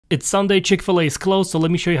It's Sunday, Chick-Fil-A is closed, so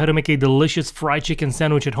let me show you how to make a delicious fried chicken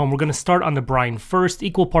sandwich at home. We're going to start on the brine first.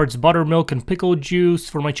 Equal parts buttermilk and pickle juice.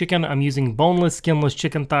 For my chicken, I'm using boneless, skinless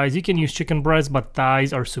chicken thighs. You can use chicken breasts, but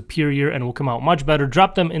thighs are superior and will come out much better.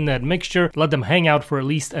 Drop them in that mixture. Let them hang out for at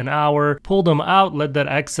least an hour. Pull them out. Let that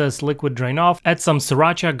excess liquid drain off. Add some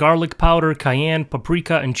sriracha, garlic powder, cayenne,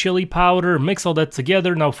 paprika, and chili powder. Mix all that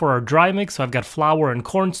together. Now for our dry mix, so I've got flour and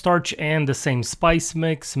cornstarch and the same spice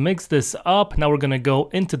mix. Mix this up. Now we're going to go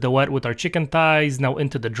into the wet with our chicken thighs, now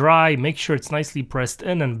into the dry. Make sure it's nicely pressed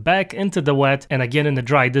in and back into the wet and again in the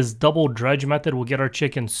dry. This double dredge method will get our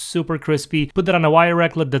chicken super crispy. Put that on a wire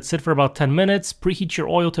rack, let that sit for about 10 minutes. Preheat your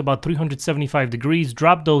oil to about 375 degrees.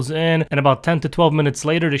 Drop those in, and about 10 to 12 minutes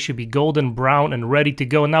later they should be golden brown and ready to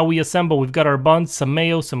go. Now we assemble. We've got our buns, some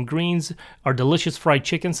mayo, some greens, our delicious fried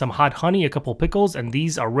chicken, some hot honey, a couple pickles, and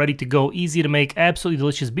these are ready to go. Easy to make, absolutely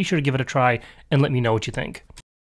delicious. Be sure to give it a try and let me know what you think.